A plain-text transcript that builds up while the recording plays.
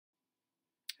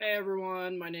Hey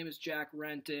everyone, my name is Jack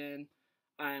Renton.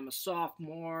 I am a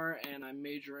sophomore and I'm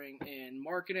majoring in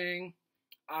marketing.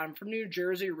 I'm from New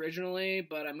Jersey originally,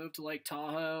 but I moved to Lake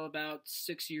Tahoe about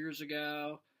 6 years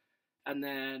ago and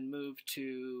then moved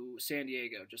to San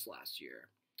Diego just last year.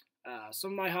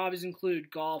 Some of my hobbies include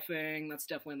golfing, that's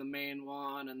definitely the main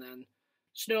one, and then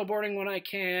snowboarding when I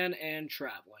can, and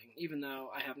traveling, even though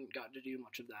I haven't gotten to do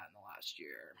much of that in the last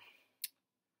year.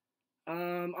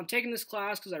 I'm taking this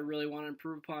class because I really want to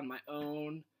improve upon my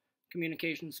own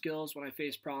communication skills when I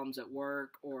face problems at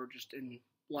work or just in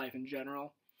life in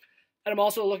general. And I'm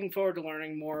also looking forward to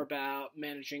learning more about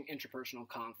managing interpersonal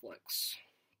conflicts.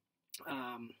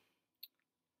 Um,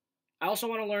 I also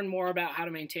want to learn more about how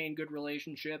to maintain good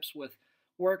relationships with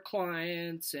work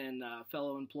clients and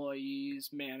fellow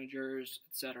employees, managers,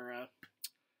 etc.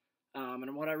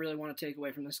 And what I really want to take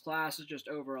away from this class is just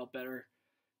overall better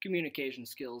communication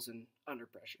skills in under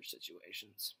pressure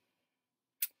situations.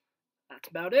 That's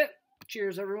about it.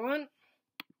 Cheers, everyone.